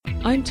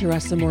I'm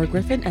Teresa Moore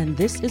Griffin, and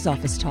this is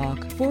Office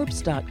Talk.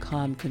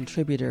 Forbes.com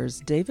contributors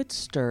David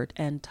Sturt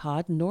and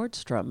Todd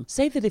Nordstrom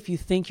say that if you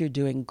think you're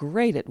doing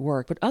great at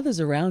work, but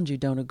others around you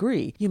don't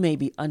agree, you may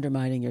be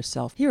undermining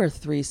yourself. Here are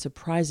 3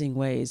 surprising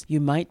ways you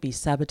might be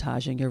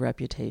sabotaging your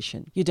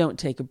reputation. You don't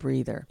take a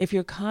breather. If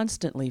you're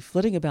constantly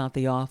flitting about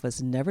the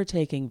office, never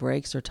taking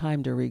breaks or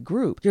time to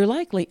regroup, you're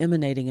likely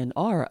emanating an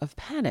aura of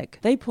panic.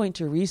 They point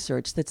to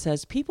research that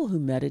says people who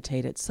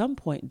meditate at some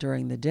point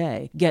during the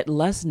day get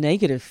less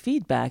negative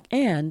feedback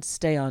and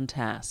stay on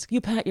task.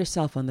 You pat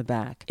yourself on the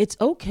back. It's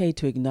okay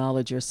to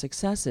acknowledge your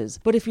successes,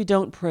 but if you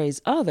don't praise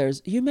others,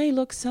 you may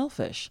look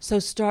selfish. So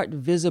start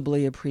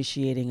visibly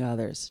appreciating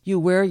others. You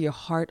wear your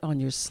heart on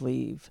your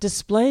sleeve.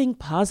 Displaying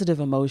positive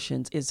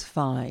emotions is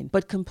fine,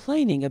 but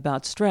complaining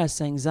about stress,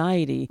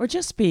 anxiety, or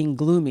just being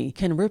gloomy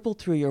can ripple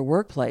through your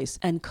workplace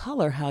and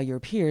color how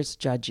your peers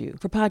judge you.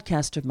 For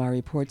podcast of my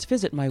reports,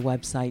 visit my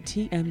website,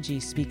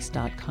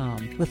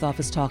 tmgspeaks.com. With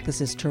Office Talk,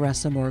 this is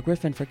Teresa Moore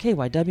Griffin for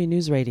KYW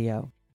News Radio.